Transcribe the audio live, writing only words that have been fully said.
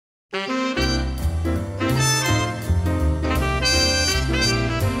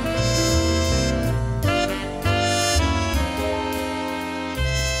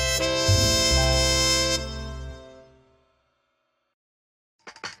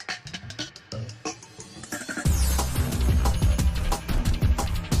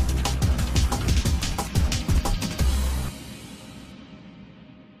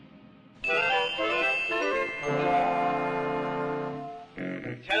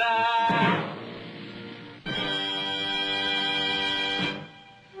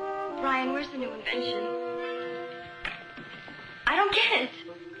Brian, where's the new invention? I don't get it.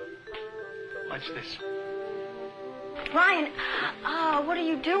 Watch this. Brian, what are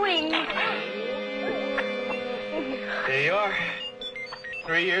you doing? There you are.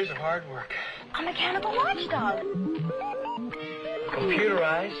 3 years of hard work. A mechanical watchdog.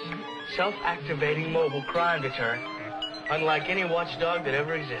 Computerized, self-activating mobile crime deterrent. Unlike any watchdog that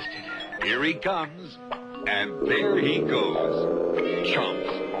ever existed. Here he comes, and there he goes. Chumps,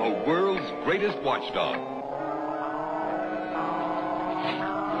 the world's greatest watchdog.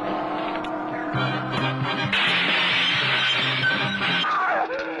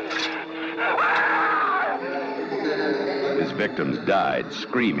 His victims died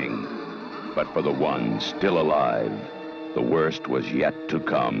screaming, but for the one still alive, the worst was yet to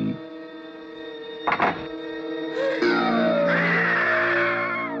come.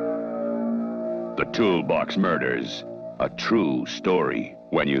 The Toolbox Murders, a true story.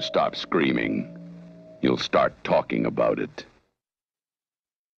 When you stop screaming, you'll start talking about it.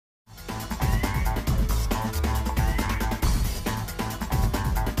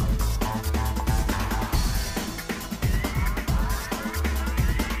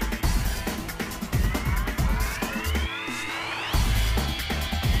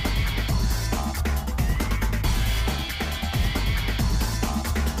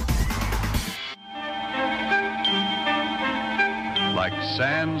 Like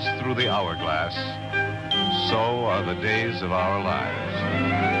sands through the hourglass, so are the days of our lives.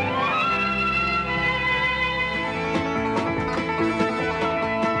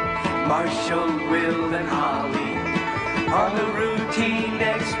 Marshall, Will, and Holly on a routine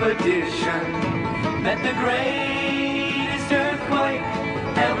expedition met the greatest earthquake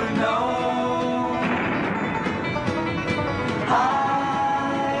ever known.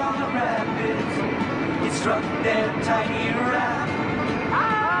 High on the rapids, it struck their tiny raft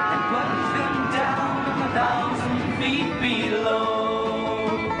and plunged them down 1,000 feet below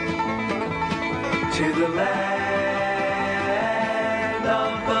to the land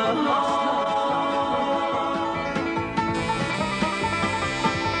of the lost.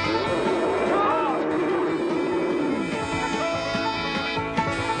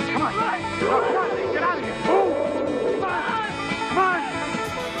 Come on, guys. Get out of here. Get out of here. Move. Come on.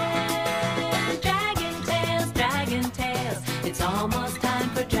 Dragon tales, it's almost time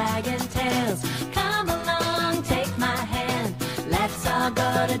for dragon tales. Come along, take my hand, let's all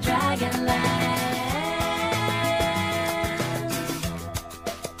go to Dragonland.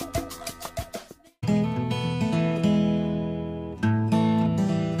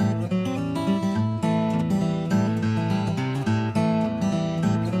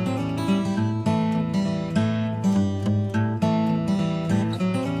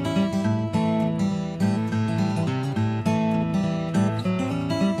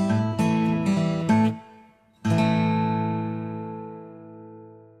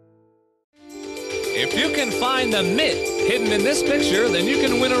 If you can find the myth hidden in this picture, then you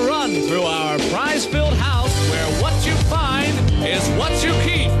can win a run through our prize-filled house where what you find is what you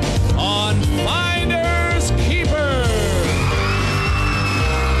keep on Finders Keepers.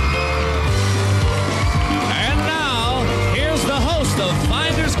 And now, here's the host of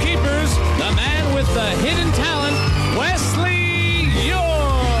Finders Keepers, the man with the hidden talent, Wesley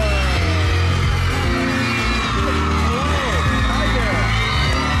Eure. Hi there.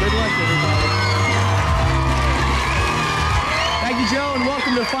 Good luck, everybody. Thank you, Joe, and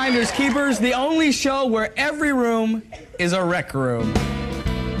welcome to Finders Keepers, the only show where every room is a rec room.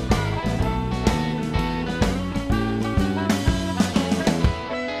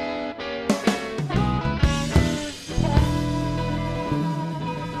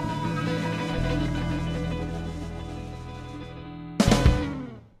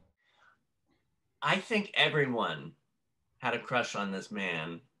 I think everyone had a crush on this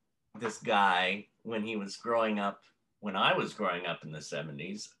man, this guy, when he was growing up, when I was growing up in the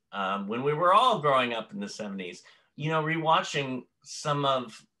 70s, when we were all growing up in the 70s. You know, rewatching some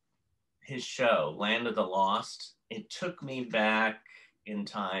of his show, Land of the Lost, it took me back in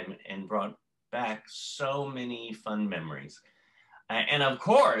time and brought back so many fun memories. And of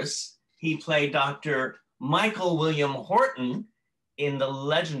course, he played Dr. Michael William Horton in the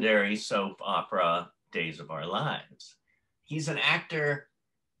legendary soap opera Days of Our Lives. He's an actor,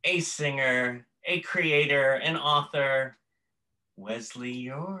 a singer, a creator, an author, Wesley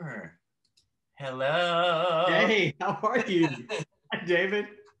Eure. Hello. Hey, how are you? Hi, David.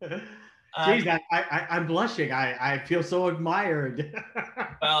 Jeez, I'm blushing. I feel so admired.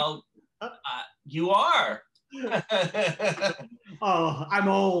 Well, you are. Oh, I'm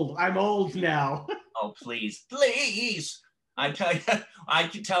old. I'm old now. Oh, please, please. I tell you, I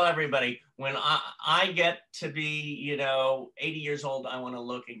can tell everybody when I get to be, 80 years old, I want to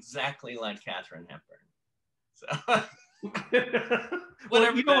look exactly like Katharine Hepburn. So,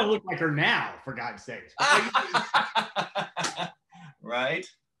 Well, you don't look like her now, for God's sake. Right?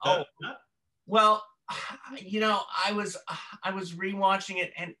 Oh, well, I was rewatching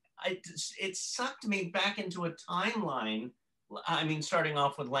it, and it sucked me back into a timeline. I mean, starting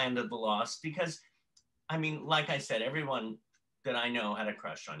off with Land of the Lost, because, I mean, like I said, everyone that I know had a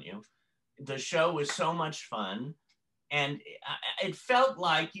crush on you. The show was so much fun. And it felt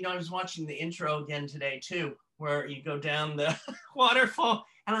like, I was watching the intro again today too, where you go down the waterfall,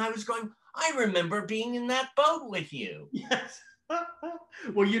 and I was going, I remember being in that boat with you. Yes.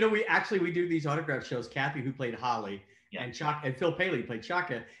 Well, we do these autograph shows. Kathy, who played Holly, and Phil Paley played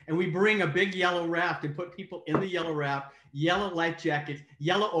Chaka, and we bring a big yellow raft and put people in the yellow raft, yellow life jackets,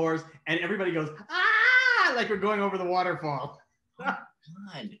 yellow oars, and everybody goes, ah, like we're going over the waterfall. Oh,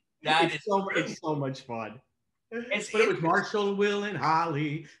 God. It's so much fun. But it was Marshall, Will, and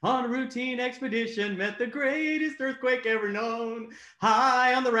Holly on a routine expedition, met the greatest earthquake ever known.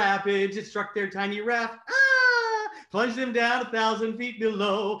 High on the rapids, it struck their tiny raft. Plunged them down 1,000 feet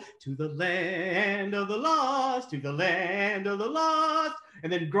below to the land of the lost, to the land of the lost.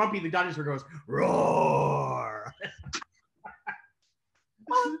 And then Grumpy the dinosaur goes, roar.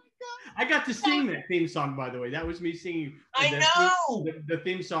 Oh, I got to sing that theme song, by the way. That was me singing the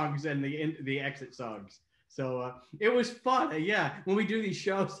theme songs and the exit songs. So it was fun. Yeah, when we do these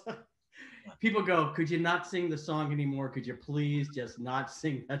shows, people go, could you not sing the song anymore? Could you please just not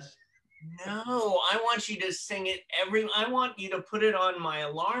sing that? No, I want you to sing it I want you to put it on my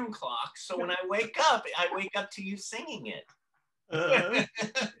alarm clock. So when I wake up to you singing it.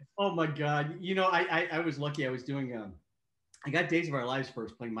 Oh my God. I was lucky. I was doing, I got Days of Our Lives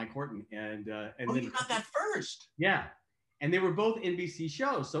first, playing Mike Horton. And then you got that first. Yeah. And they were both NBC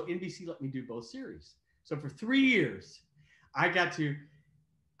shows. So NBC let me do both series. So for 3 years, I got to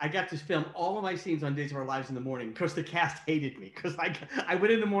film all of my scenes on Days of Our Lives in the morning because the cast hated me because I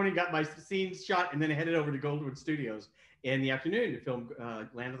went in the morning, got my scenes shot, and then headed over to Goldwood Studios in the afternoon to film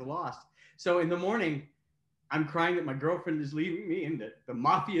Land of the Lost. So in the morning, I'm crying that my girlfriend is leaving me and that the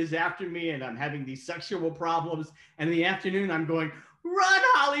mafia is after me and I'm having these sexual problems. And in the afternoon, I'm going, run,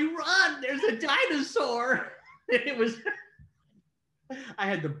 Holly, run! There's a dinosaur. I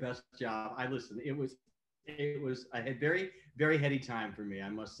had the best job. I had very, very heady time for me, I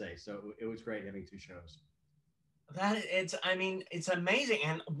must say. So it was great having two shows. It's amazing.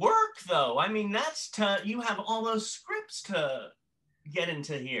 And work, though. I mean, you have all those scripts to get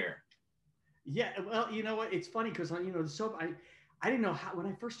into here. Yeah, well, you know what? It's funny because, the soap, I didn't know how, when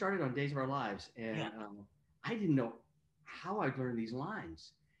I first started on Days of Our Lives, and I didn't know how I'd learn these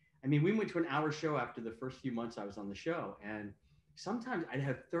lines. I mean, we went to an hour show after the first few months I was on the show, and sometimes I'd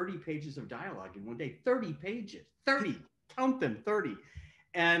have 30 pages of dialogue in one day. 30 pages. 30. Count them, 30.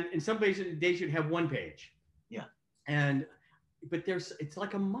 And in some days you'd have one page. Yeah. But it's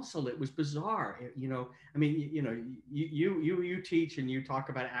like a muscle. It was bizarre. I mean, you teach and you talk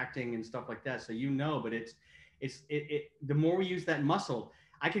about acting and stuff like that. So but it's the more we use that muscle,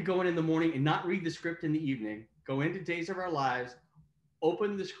 I could go in the morning and not read the script in the evening, go into Days of Our Lives,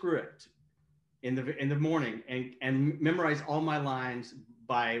 open the script in the morning and memorize all my lines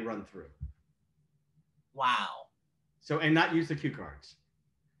by run through. Wow. So, and not use the cue cards.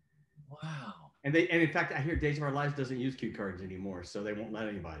 Wow. And in fact, I hear Days of Our Lives doesn't use cue cards anymore, so they won't let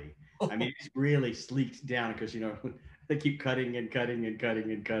anybody. I mean, it's really sleeked down because, they keep cutting and cutting and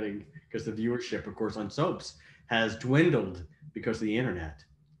cutting and cutting because the viewership, of course, on soaps has dwindled because of the internet.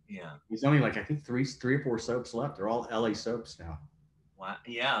 Yeah. There's only I think three or four soaps left. They're all LA soaps now. Wow.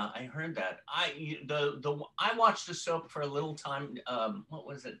 Yeah, I heard that. I watched a soap for a little time. What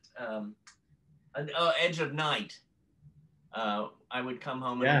was it? Edge of Night. I would come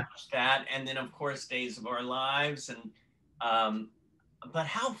home and watch that, and then of course Days of Our Lives, and but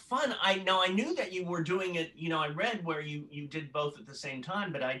how fun! I knew that you were doing it. I read where you did both at the same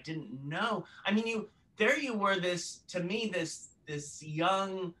time, but I didn't know. I mean, you were this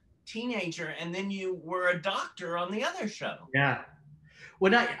young teenager, and then you were a doctor on the other show. Yeah.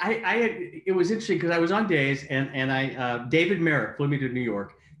 Well, it was interesting because I was on Days, and David Merrick flew me to New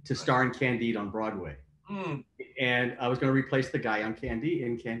York to star in Candide on Broadway. Mm. And I was going to replace the guy on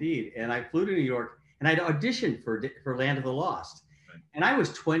Candide. And I flew to New York and I'd auditioned for Land of the Lost. Right. And I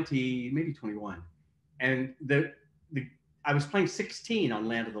was 20, maybe 21. And I was playing 16 on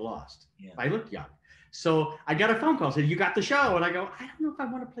Land of the Lost. Yeah. I looked young. So I got a phone call, said, "You got the show?" And I go, "I don't know if I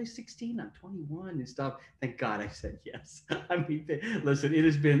want to play 16. I'm 21 and stuff." Thank God I said yes. I mean, listen, it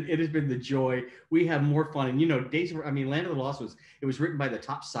has been the joy. We have more fun. And Land of the Lost was written by the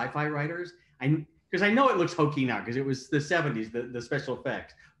top sci-fi writers. Because I know it looks hokey now because it was the 70s, the special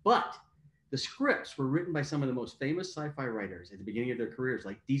effects. But the scripts were written by some of the most famous sci-fi writers at the beginning of their careers,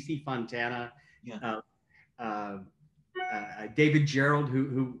 like DC Fontana, David Gerald,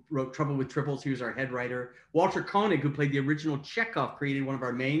 who wrote Trouble with Triples. He was our head writer. Walter Koenig, who played the original Chekhov, created one of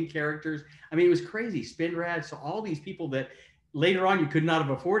our main characters. I mean, it was crazy. Spinrad. So all these people that later on you could not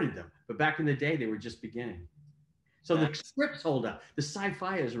have afforded them, but back in the day they were just beginning. So the scripts hold up. The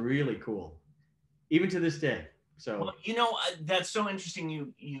sci-fi is really cool, even to this day. So well, that's so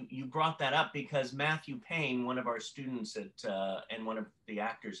interesting. You brought that up because Matthew Payne, one of our students and one of the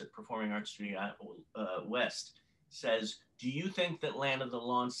actors at Performing Arts Studio West, says, "Do you think that Land of the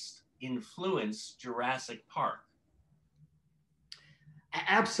Lost influenced Jurassic Park?"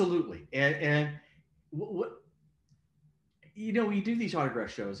 Absolutely. And we do these autograph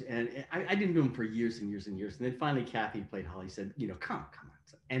shows, and I didn't do them for years and years and years. And then finally, Kathy played Holly, said, come on.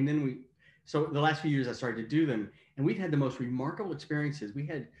 And then so the last few years I started to do them, and we've had the most remarkable experiences. We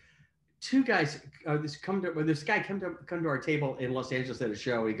had two guys, this guy come to our table in Los Angeles at a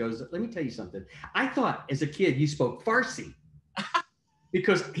show. He goes, "Let me tell you something. I thought as a kid you spoke Farsi,"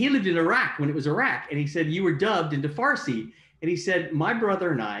 because he lived in Iraq when it was Iraq, and he said you were dubbed into Farsi. And he said, "My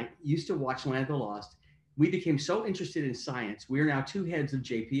brother and I used to watch Land of the Lost. We became so interested in science. We are now two heads of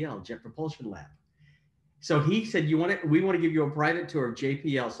JPL, Jet Propulsion Lab." So he said, we want to give you a private tour of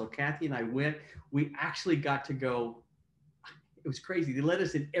JPL. So Kathy and I went. We actually got to go. It was crazy. They let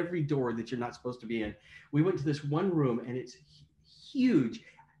us in every door that you're not supposed to be in. We went to this one room, and it's huge,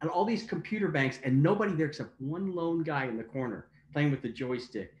 and all these computer banks, and nobody there except one lone guy in the corner playing with the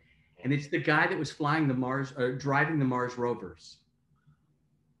joystick. And it's the guy that was flying driving the Mars rovers.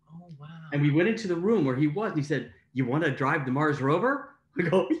 Oh, wow. And we went into the room where he was, and he said, "You want to drive the Mars rover?" We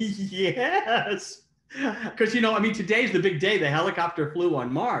go, "Yes." Because, today's the big day. The helicopter flew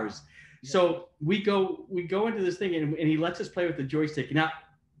on Mars. Yeah. So we go into this thing, and he lets us play with the joystick. Now,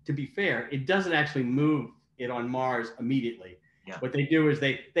 to be fair, it doesn't actually move it on Mars immediately. Yeah. What they do is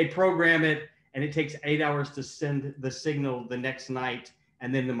they program it, and it takes 8 hours to send the signal the next night,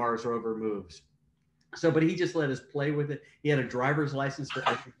 and then the Mars rover moves. So, but he just let us play with it. He had a driver's license for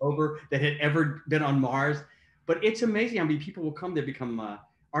every rover that had ever been on Mars. But it's amazing how many people will come. They become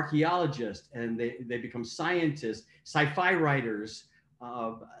archaeologists, and they become scientists, sci-fi writers.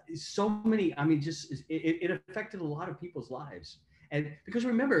 So many. It affected a lot of people's lives. And because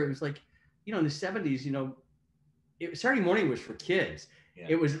remember, it was like, in the 70s, Saturday morning was for kids. Yeah.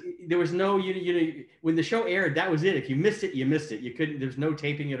 There was no, when the show aired, that was it. If you missed it, you missed it. You couldn't, there's no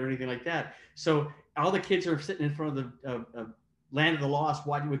taping it or anything like that. So all the kids are sitting in front of the Land of the Lost,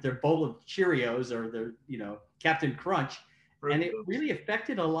 watching with their bowl of Cheerios or their, Captain Crunch. And it really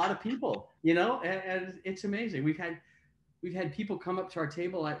affected a lot of people, and it's amazing. We've had people come up to our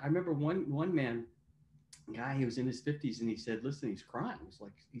table. I remember one man, guy, he was in his 50s, and he said, "Listen," he's crying.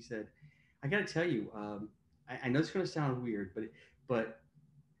 He said, "I got to tell you, I know it's going to sound weird, but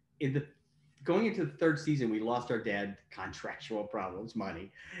going into the third season, we lost our dad, contractual problems,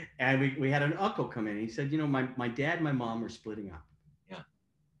 money. And we had an uncle come in, and he said, my dad and my mom were splitting up." Yeah. And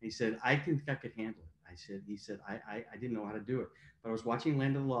he said, "I think I could handle it." He said, I didn't know how to do it, but I was watching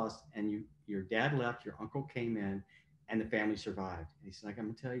Land of the Lost, and your dad left, your uncle came in, and the family survived." And he said, "I'm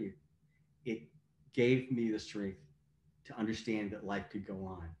going to tell you, it gave me the strength to understand that life could go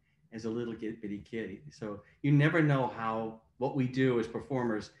on as a little bitty kid." So you never know what we do as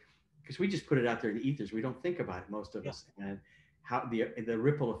performers, because we just put it out there in the ethers. We don't think about it, most of us, and how the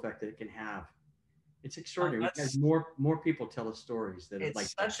ripple effect that it can have. It's extraordinary. As more people tell us stories that it's like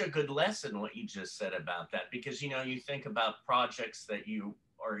such a good lesson what you just said about that, because you think about projects that you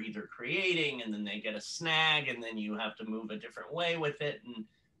are either creating, and then they get a snag, and then you have to move a different way with it, and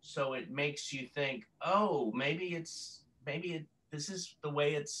so it makes you think, oh, maybe this is the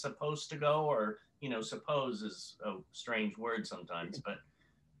way it's supposed to go, or suppose is a strange word sometimes, but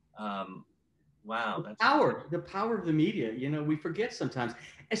wow, the power of the media. We forget sometimes,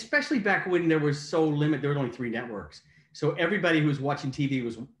 especially back when there was only 3 networks. So everybody who was watching TV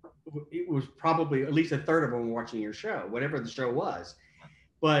was probably at least a third of them were watching your show, whatever the show was.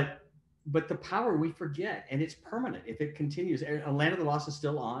 But the power we forget, and it's permanent if it continues. Land of the Lost is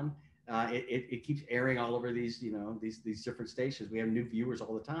still on. It keeps airing all over these these different stations. We have new viewers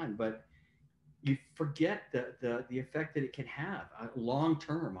all the time, but you forget the effect that it can have long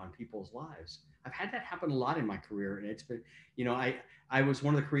term on people's lives. I've had that happen a lot in my career, and it's been, I was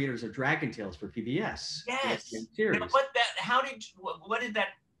one of the creators of Dragon Tales for PBS. Yes. Series. Now, what did that?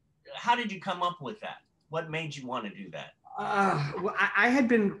 How did you come up with that? What made you want to do that? Well, I had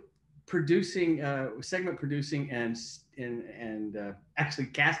been producing, segment producing, and actually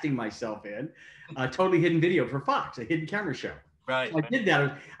casting myself in a totally hidden video for Fox, a hidden camera show. Right. So I did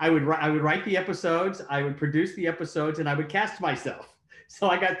that. I would write the episodes, I would produce the episodes, and I would cast myself. So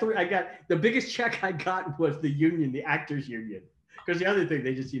I got the biggest check I got was the union, the actors union, because the other thing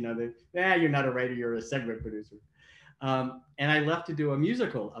they just you're not a writer, you're a segment producer. And I left to do a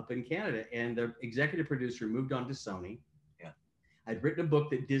musical up in Canada, and the executive producer moved on to Sony. Yeah. I'd written a book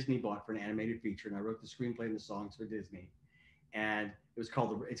that Disney bought for an animated feature, and I wrote the screenplay and the songs for Disney. And it's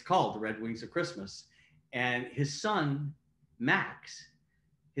called The Red Wings of Christmas. And his son, Max,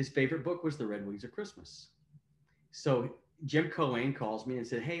 his favorite book was The Red Wings of Christmas. So Jim Cohen calls me and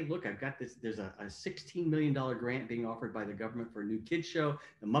said, hey, look, I've got this. There's a $16 million grant being offered by the government for a new kids show.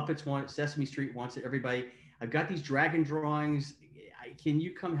 The Muppets want it. Sesame Street wants it. Everybody. I've got these dragon drawings. Can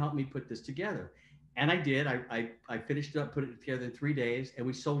you come help me put this together? And I did. I finished it up, put it together in 3 days, and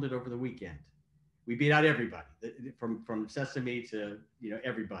we sold it over the weekend. We beat out everybody from Sesame to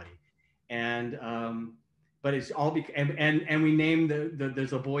everybody. And but it's all and we named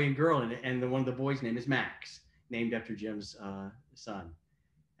there's a boy and girl in it, and one of the boys' name is Max, named after Jim's son,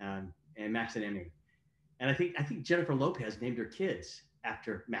 and Max and Emmy. And I think Jennifer Lopez named her kids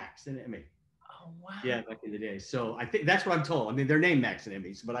after Max and Emmy. Oh, wow. Yeah, back in the day. So I think that's what I'm told. I mean, they're named Max and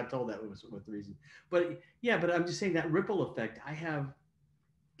Emmy, but I'm told that was the reason. But yeah, but I'm just saying that ripple effect. I have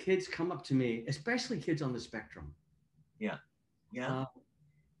kids come up to me, especially kids on the spectrum. Yeah. Yeah.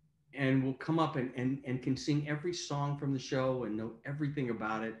 And will come up and can sing every song from the show and know everything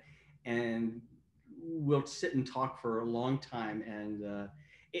about it. And we'll sit and talk for a long time. And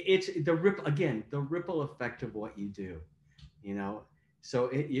it's the ripple effect of what you do, So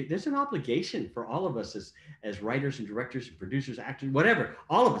there's an obligation for all of us as writers and directors and producers, actors, whatever,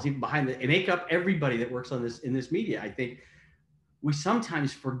 all of us, even behind the makeup, everybody that works on in this media. I think we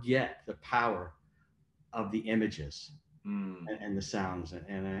sometimes forget the power of the images and the sounds,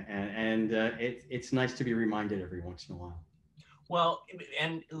 and it's nice to be reminded every once in a while. Well,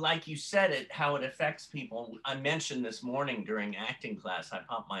 and like you said, how it affects people. I mentioned this morning during acting class, I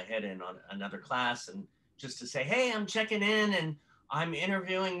popped my head in on another class, and just to say, hey, I'm checking in, and I'm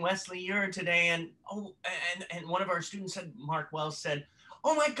interviewing Wesley Eure today, and one of our students said, Mark Wells said,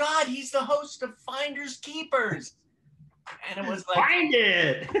 oh my God, he's the host of Finders Keepers. And it was like, find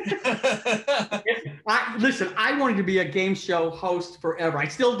it. Listen, I wanted to be a game show host forever. I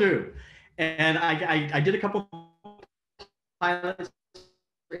still do. And I did a couple pilots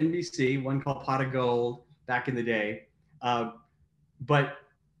for NBC, one called Pot of Gold back in the day. But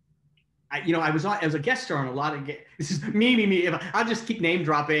I was a guest star on a lot of this is me. I'll just keep name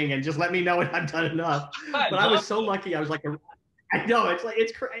dropping and just let me know when I've done enough. But I was so lucky. I was like, I know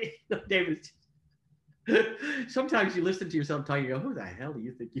it's crazy, David. Sometimes you listen to yourself talking, you go, who the hell do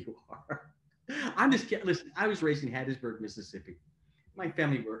you think you are? I'm just kidding. Listen, I was raised in Hattiesburg, Mississippi. My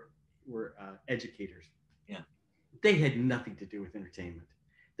family were educators. Yeah. They had nothing to do with entertainment.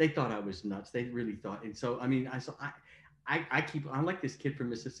 They thought I was nuts. They really thought. And so, I mean, I'm like this kid from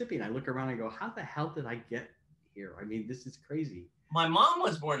Mississippi, and I look around and go, how the hell did I get here? I mean, this is crazy. My mom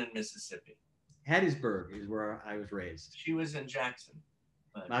was born in Mississippi. Hattiesburg is where I was raised. She was in Jackson.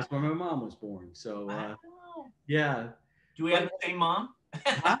 But... That's where my mom was born. So, wow. Yeah. Do we have the same mom?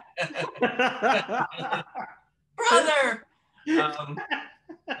 Huh? Brother! Oh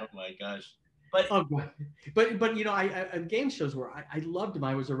my gosh. But game shows where I loved them.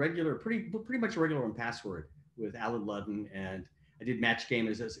 I was a regular, pretty much a regular on Password with Alan Ludden, and I did Match Game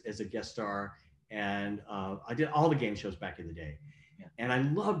as a guest star, and I did all the game shows back in the day. Yeah. And I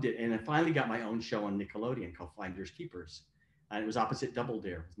loved it. And I finally got my own show on Nickelodeon called Finders Keepers. And it was opposite Double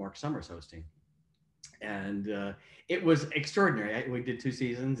Dare with Mark Summers hosting. And it was extraordinary. We did 2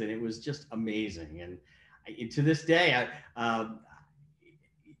 seasons, and it was just amazing. And to this day, and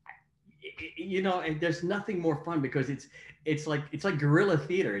there's nothing more fun because it's like guerrilla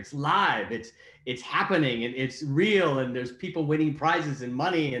theater. It's live. It's happening, and it's real. And there's people winning prizes and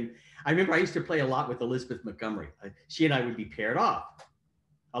money. And I remember I used to play a lot with Elizabeth Montgomery. She and I would be paired off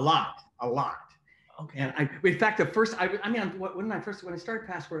a lot. Okay. And in fact, when I started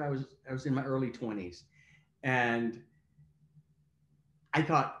Password, I was in my early 20s, and I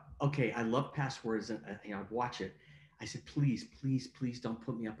thought, okay, I love Passwords, and I'd watch it. I said, please don't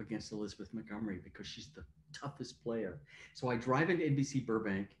put me up against Elizabeth Montgomery because she's the toughest player. So I drive into NBC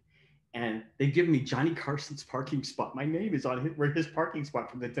Burbank, And they give me Johnny Carson's parking spot. My name is on his parking spot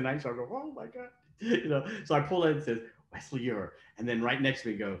from the Tonight Show. I go, oh my God. You know, so I pull in and it says, Wesley Eure. And then right next to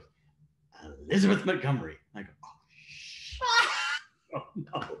me goes, Elizabeth Montgomery. And I go, oh,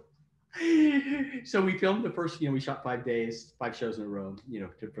 no. So we filmed the first, we shot 5 days, 5 shows in a row,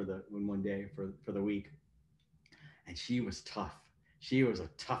 in one day for the week. And she was tough. She was a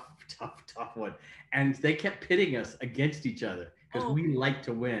tough one. And they kept pitting us against each other because we like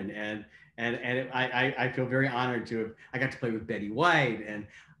to win. And I feel very honored I got to play with Betty White, and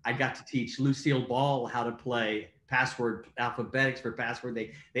I got to teach Lucille Ball how to play password alphabetics for password.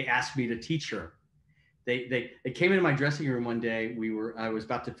 They asked me to teach her. They came into my dressing room one day. I was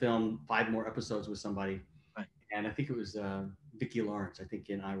about to film 5 more episodes with somebody, right. And I think it was Vicki Lawrence. I think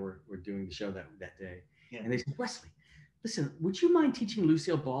and I were doing the show that day. Yeah. And they said, Wesley, listen, would you mind teaching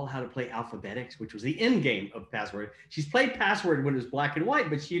Lucille Ball how to play alphabetics, which was the end game of Password? She's played Password when it was black and white,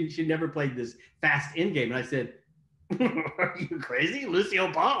 but she never played this fast end game. And I said, are you crazy?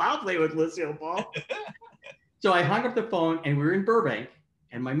 Lucille Ball? I'll play with Lucille Ball. So I hung up the phone, and we were in Burbank,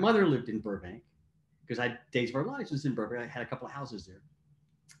 and my mother lived in Burbank because Days of Our Lives was in Burbank. I had a couple of houses there.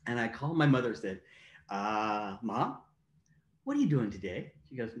 And I called my mother and said, Mom, what are you doing today?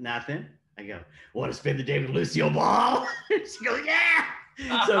 She goes, nothing. I go, want to spend the day with Lucille Ball? She goes,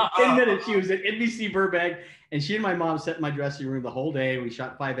 yeah. So 10 minutes, she was at NBC Burbank, and she and my mom sat in my dressing room the whole day. We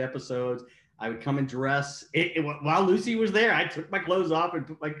shot 5 episodes. I would come and dress. While Lucy was there, I took my clothes off and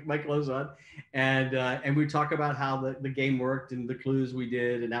put my clothes on. And we'd talk about how the game worked and the clues we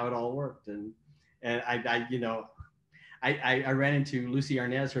did and how it all worked. And I ran into Lucy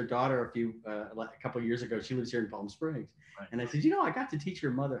Arnaz, her daughter, a couple of years ago. She lives here in Palm Springs. Right. And I said, I got to teach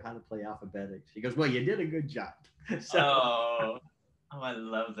your mother how to play alphabetics. She goes, well, you did a good job. So, I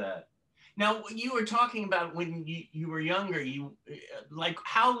love that. Now, you were talking about when you were younger,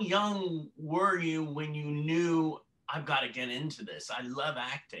 how young were you when you knew I've got to get into this? I love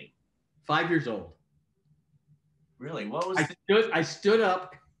acting. 5 years old. Really? What was I stood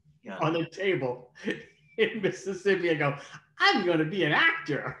up on the table in Mississippi and go, I'm going to be an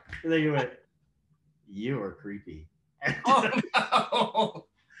actor. And they went, you are creepy. Oh, no.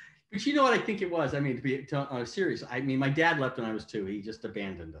 But you know what I think it was? I mean, to be serious, I mean, my dad left when I was 2. He just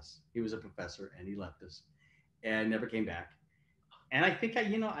abandoned us. He was a professor, and he left us and never came back. And I think,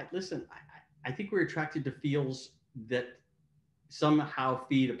 I think we're attracted to feels that somehow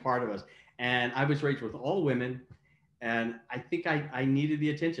feed a part of us. And I was raised with all women, and I think I needed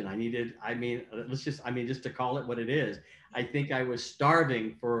the attention. Just to call it what it is, I think I was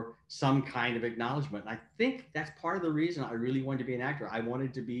starving for some kind of acknowledgement. And I think that's part of the reason I really wanted to be an actor. I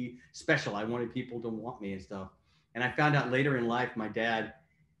wanted to be special. I wanted people to want me and stuff. And I found out later in life, my dad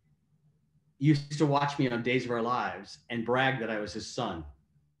used to watch me on Days of Our Lives and brag that I was his son,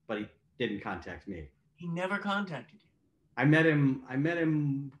 but he didn't contact me. He never contacted you. I met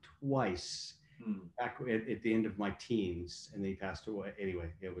him twice back at the end of my teens, and he passed away.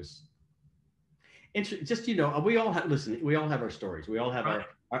 Anyway, it was just, we all have our stories. We all have our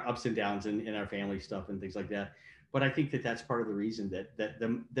ups and downs in our family stuff and things like that. But I think that's part of the reason that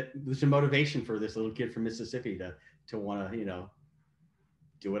there's a motivation for this little kid from Mississippi to want to,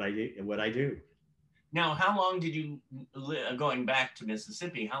 do what I do. Now, how long did you, going back to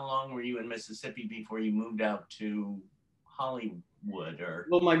Mississippi, how long were you in Mississippi before you moved out to Hollywood?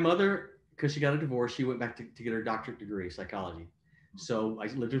 Well, my mother, because she got a divorce, she went back to get her doctorate degree, psychology. So I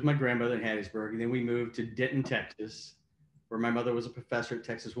lived with my grandmother in Hattiesburg, and then we moved to Denton, Texas, where my mother was a professor at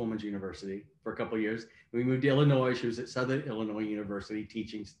Texas Woman's University for a couple of years. We moved to Illinois. She was at Southern Illinois University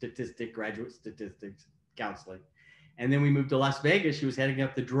teaching graduate statistics, counseling. And then we moved to Las Vegas. She was heading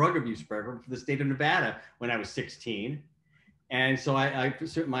up the drug abuse program for the state of Nevada when I was 16. And so I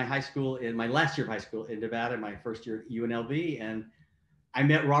my high school, in my last year of high school in Nevada, my first year at UNLV, and I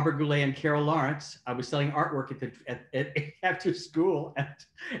met Robert Goulet and Carol Lawrence. I was selling artwork at after school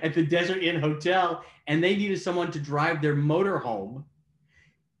at the Desert Inn Hotel, and they needed someone to drive their motor home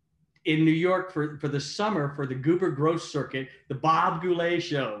in New York for the summer for the Goober Gross Circuit, the Bob Goulet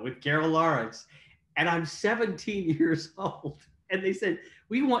Show with Carol Lawrence. And I'm 17 years old. And they said,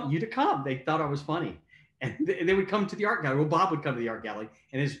 we want you to come. They thought I was funny. And they would come to the art gallery. Well, Bob would come to the art gallery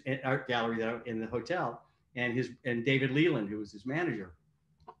and his art gallery in the hotel, and David Leland, who was his manager.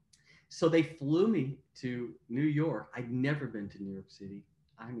 So they flew me to New York. I'd never been to New York City.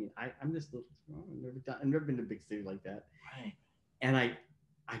 I mean, I'm this little, I've never been to a big city like that. Right. And I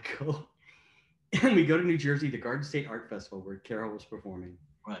go, and we go to New Jersey, the Garden State Art Festival where Carol was performing.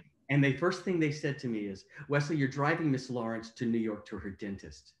 Right. And the first thing they said to me is, Wesley, you're driving Miss Lawrence to New York to her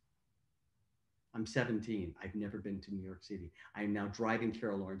dentist. I'm 17. I've never been to New York City. I am now driving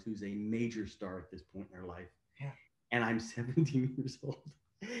Carol Lawrence, who's a major star at this point in her life. Yeah. And I'm 17 years old.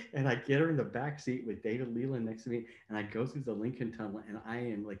 And I get her in the back seat with David Leland next to me, and I go through the Lincoln Tunnel, and I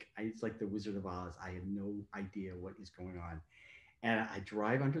am like, it's like the Wizard of Oz. I have no idea what is going on. And I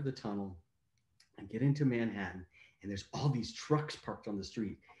drive under the tunnel, I get into Manhattan, and there's all these trucks parked on the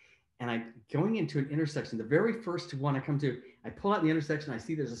street. And I'm going into an intersection. The very first one I come to, I pull out the intersection. I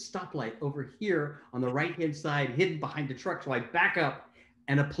see there's a stoplight over here on the right-hand side, hidden behind the truck. So I back up,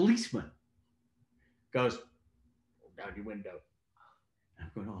 and a policeman goes, "Roll down your window." And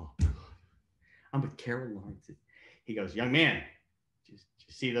I'm going, "Oh, I'm with Carol Lawrence." He goes, "Young man, you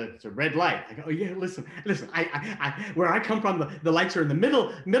see it's a red light." I go, "Oh yeah, listen. I where I come from, the lights are in the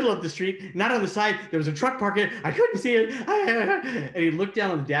middle of the street, not on the side. There was a truck parked in. I couldn't see it." And he looked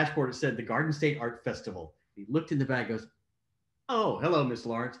down on the dashboard. It said the Garden State Art Festival. He looked in the back, goes, "Oh, hello, Miss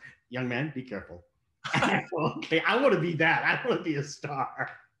Lawrence. Young man, be careful." I go, "Okay, I want to be that. I want to be a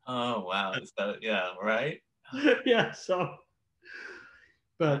star." Oh wow. So, yeah, right. Yeah. So,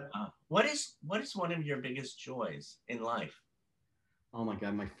 but what is one of your biggest joys in life? oh my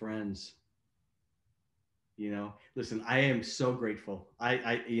God, my friends. You know, listen, I am so grateful.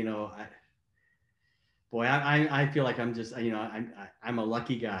 I feel like I'm just, I'm a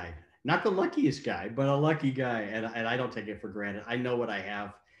lucky guy. Not the luckiest guy, but a lucky guy. And I don't take it for granted. I know what I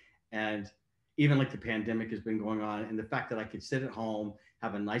have. And even like the pandemic has been going on, and the fact that I could sit at home,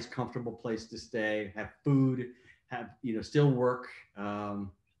 have a nice, comfortable place to stay, have food, have, still work. I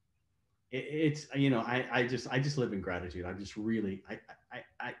just live in gratitude. I just really,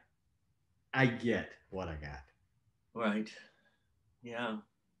 I get what I got. Right. Yeah.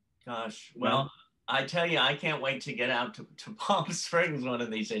 Gosh. Well, I tell you, I can't wait to get out to Palm Springs one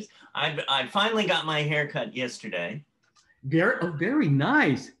of these days. I finally got my hair cut yesterday. Very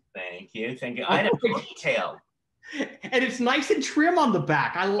nice. Thank you. Thank you. I had a ponytail. And it's nice and trim on the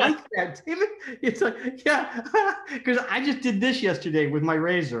back. I like that. It's like, yeah, because I just did this yesterday with my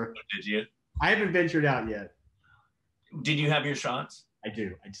razor. Did you? I haven't ventured out yet. Did you have your shots? I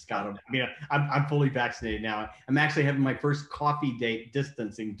do. I just got them. I mean, I'm fully vaccinated now. I'm actually having my first coffee date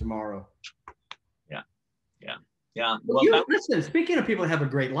distancing tomorrow. Yeah. Well, listen, speaking of people that have a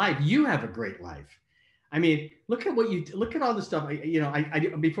great life, you have a great life. I mean, look at all the stuff. I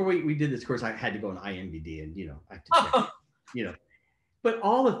before we did this course, I had to go on IMDb and I have to check, but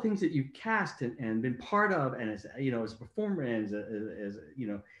all the things that you've cast and been part of, and as as a performer and as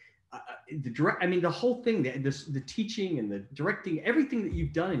the direct, I mean, the whole thing, the teaching and the directing, everything that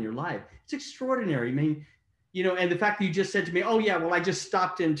you've done in your life, it's extraordinary. I mean, and the fact that you just said to me, "Oh yeah, well, I just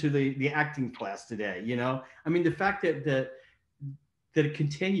stopped into the acting class today." I mean, the fact that it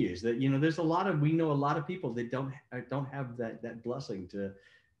continues, that there's we know a lot of people that don't have that blessing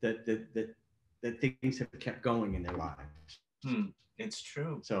that things have kept going in their lives. It's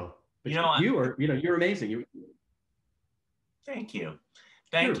true. So, but you're amazing. Thank you.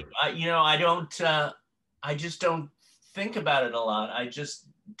 Thank you. I just don't think about it a lot. I just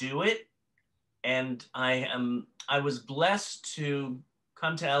do it. And I was blessed to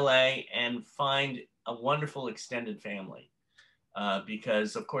come to LA and find a wonderful extended family.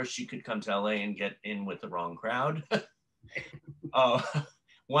 Because of course you could come to LA and get in with the wrong crowd,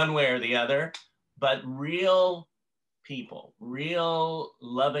 one way or the other, but real people, real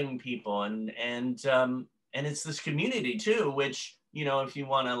loving people. And it's this community too, which, if you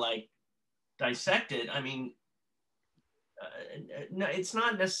want to like dissect it, I mean, no, it's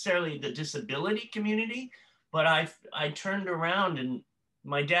not necessarily the disability community, but I turned around and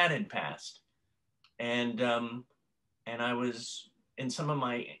my dad had passed, and some of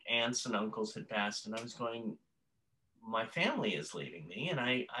my aunts and uncles had passed, and I was going, my family is leaving me, and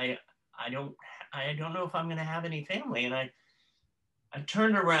I don't know if I'm going to have any family. And I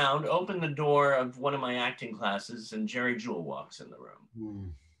turned around, opened the door of one of my acting classes, and Jerry Jewell walks in the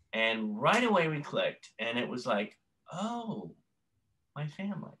room, and right away we clicked, and it was like, oh, my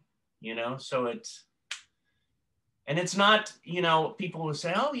family, so it's not, people will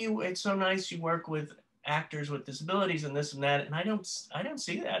say, oh, it's so nice you work with actors with disabilities and this and that, and I don't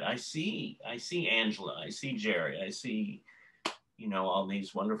see that. I see Angela, I see Jerry, I see all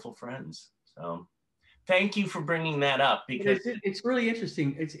these wonderful friends. So thank you for bringing that up, because it's really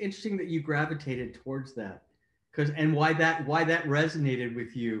interesting. It's interesting that you gravitated towards that, and why that resonated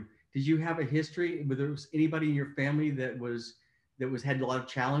with you. Did you have a history? Whether it was anybody in your family that had a lot of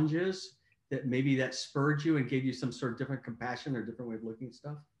challenges, that maybe that spurred you and gave you some sort of different compassion or different way of looking at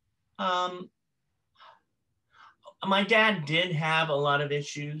stuff? My dad did have a lot of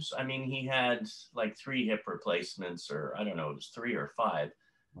issues. I mean, he had like 3 hip replacements, or I don't know, it was 3 or 5.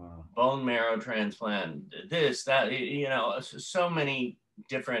 Wow. bone marrow transplant, this, that, you know, so many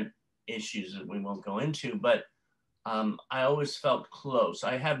different issues that we won't go into, but I always felt close.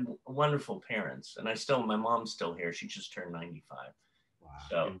 I had wonderful parents, and my mom's still here. She just turned 95. Wow.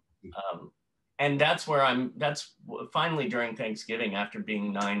 So, and that's finally during Thanksgiving, after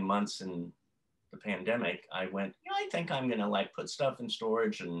being 9 months in the pandemic, I went, you know, I think I'm gonna like put stuff in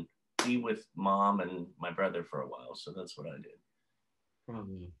storage and be with mom and my brother for a while. So that's what I did.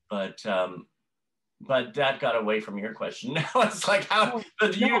 Probably. But that got away from your question. Now it's like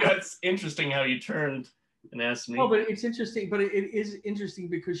that's interesting how you turned and asked me. No, but it's interesting. But it is interesting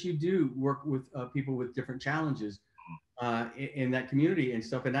because you do work with people with different challenges in that community and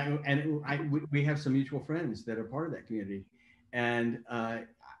stuff. And we have some mutual friends that are part of that community, and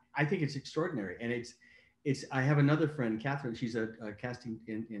I think it's extraordinary. And I have another friend, Catherine. She's a casting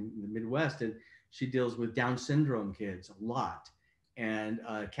in the Midwest, and she deals with Down syndrome kids a lot, and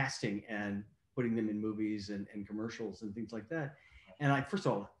casting and putting them in movies and commercials and things like that. And first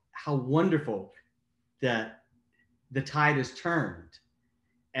of all, how wonderful that the tide has turned,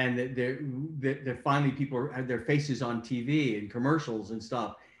 and that finally people have their faces on TV and commercials and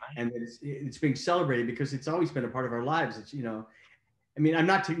stuff, and it's being celebrated because it's always been a part of our lives. It's, you know, I mean, I'm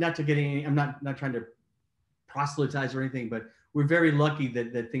not trying to proselytize or anything, but we're very lucky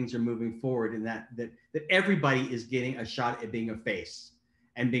that things are moving forward, and that everybody is getting a shot at being a face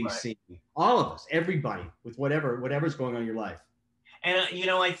and being seen. All of us, everybody, with whatever's going on in your life. And you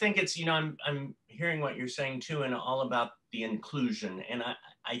know, I think it's, you know, I'm hearing what you're saying too, and all about the inclusion. And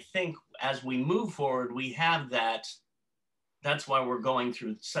I think as we move forward, we have that. That's why we're going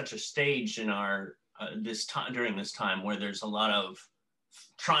through such a stage in our during this time where there's a lot of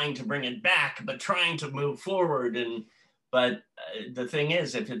trying to bring it back, but trying to move forward. But the thing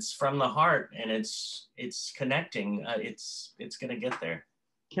is, if it's from the heart and it's connecting, it's going to get there.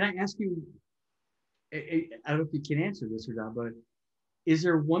 Can I ask you? I don't know if you can answer this or not, but is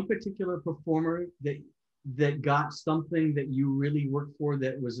there one particular performer that got something that you really worked for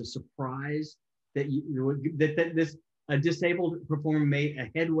that was a surprise, that a disabled performer made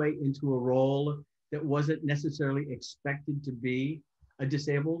a headway into a role that wasn't necessarily expected to be a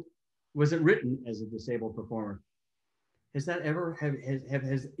disabled, wasn't written as a disabled performer? Has that ever have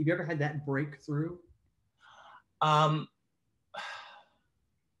you ever had that breakthrough? Gosh,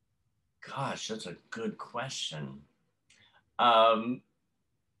 that's a good question.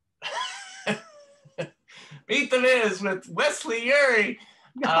 Beat the Miz with Wesley Eure.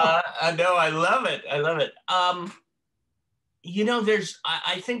 No. I love it. I love it. You know,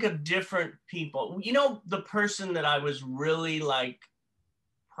 I think of different people. You know, the person that I was really like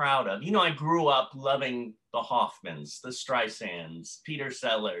proud of. You know, I grew up loving the Hoffmans, the Streisands, Peter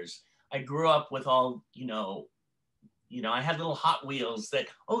Sellers. I grew up with all, you know, I had little Hot Wheels that,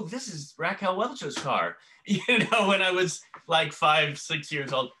 oh, this is Raquel Welch's car, you know, when I was like 5, 6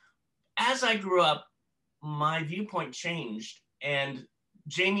 years old. As I grew up, my viewpoint changed. And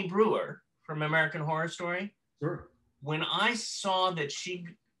Jamie Brewer from American Horror Story, sure. When I saw that she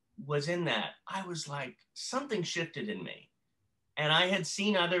was in that, I was like, something shifted in me. And I had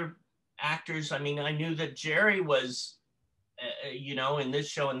seen other actors. I mean, I knew that Jerry was, you know, in this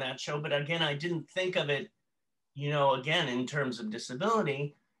show and that show. But again, I didn't think of it, you know, again, in terms of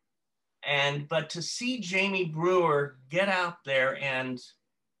disability. But to see Jamie Brewer get out there and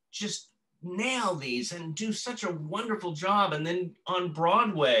just nail these and do such a wonderful job. And then on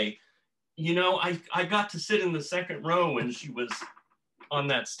Broadway, you know, I got to sit in the second row when she was on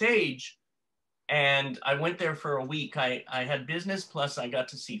that stage. And I went there for a week. I had business, plus I got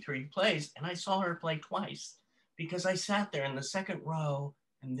to see 3 plays, and I saw her play twice because I sat there in the second row,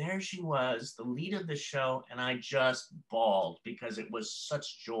 and there she was, the lead of the show, and I just bawled because it was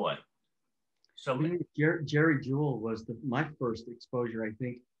such joy. So Jerry Jewell was my first exposure, I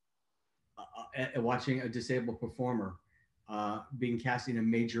think, watching a disabled performer being cast in a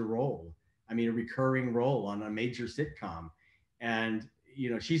major role. I mean, a recurring role on a major sitcom. And, you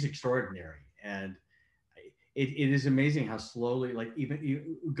know, she's extraordinary. And it is amazing how slowly, like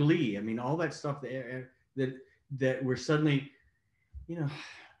even Glee, I mean, all that stuff that we're suddenly, you know,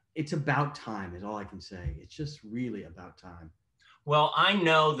 it's about time is all I can say. It's just really about time. Well, I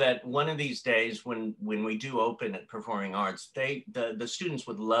know that one of these days when we do open at Performing Arts, the students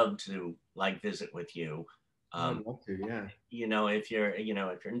would love to like visit with you. I'd love to, yeah. You know, if you're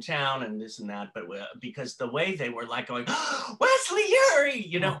in town and this and that, but because the way they were like going, oh, Wesley Eure,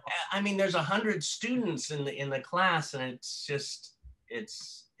 you know, I mean, there's 100 students in the class, and it's just,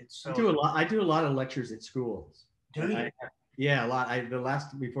 it's so. I do a lot of lectures at schools. Do you? Yeah, a lot.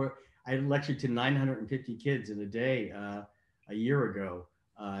 Before I lectured to 950 kids in a day a year ago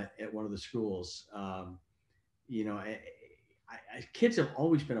at one of the schools. You know, kids have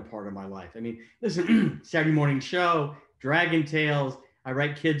always been a part of my life. I mean, listen, Saturday morning show, Dragon Tales. I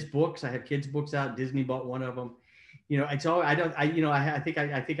write kids' books. I have kids' books out. Disney bought one of them. You know, it's all I think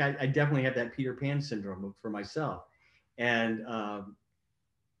I definitely have that Peter Pan syndrome for myself, and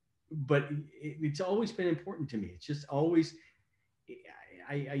but it's always been important to me. It's just always,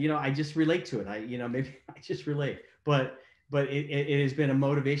 I just relate to it. Maybe I just relate, but it has been a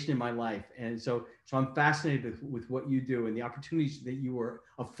motivation in my life, and so I'm fascinated with what you do and the opportunities that you are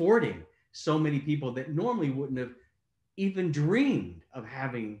affording so many people that normally wouldn't have even dreamed of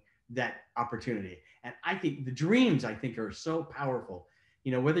having that opportunity. And I think the dreams, are so powerful,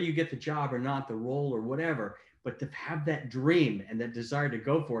 you know, whether you get the job or not, the role or whatever, but to have that dream and that desire to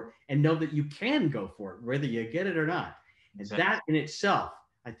go for it and know that you can go for it, whether you get it or not. And Exactly. that in itself,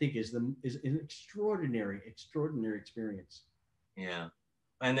 I think is an extraordinary experience. Yeah.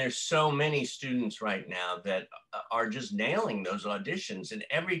 And there's so many students right now that are just nailing those auditions. And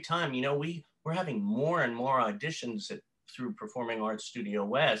every time, you know, we're having more and more auditions through Performing Arts Studio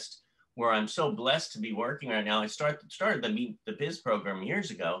West, where I'm so blessed to be working right now. I started the Meet the Biz program years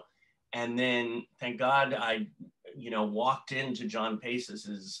ago. And then thank God I, walked into John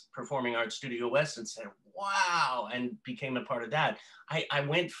Pace's Performing Arts Studio West and said, wow, and became a part of that. I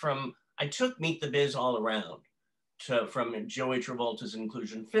took Meet the Biz all around. From Joey Travolta's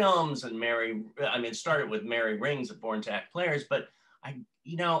Inclusion Films and it started with Mary Rings at Born to Act Players, but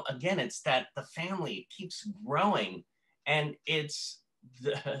again, it's that the family keeps growing, and it's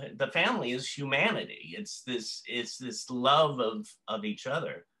the family is humanity. It's this love of each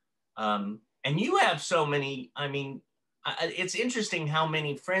other. And you have so many, it's interesting how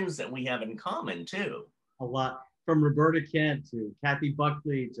many friends that we have in common too. A lot, from Roberta Kent to Kathy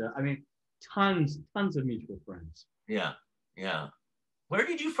Buckley to, tons of mutual friends. Yeah, yeah. Where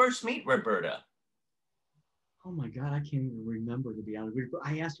did you first meet Roberta? Oh my God, I can't even remember, to be honest.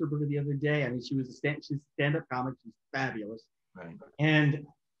 I asked Roberta the other day. She's a stand-up comic. She's fabulous. Right. And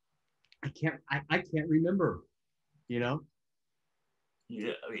I can't remember, you know?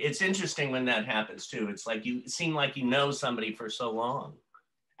 Yeah, it's interesting when that happens too. It's like you seem like you know somebody for so long.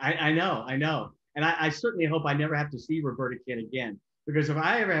 I know. And I certainly hope I never have to see Roberta Kent again, because if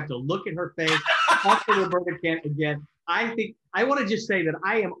I ever have to look at her face, talk to Roberta Kent again, I want to just say that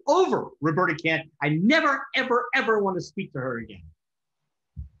I am over Roberta Kent. I never, ever, ever want to speak to her again.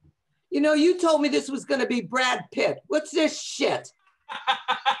 You know, you told me this was going to be Brad Pitt. What's this shit?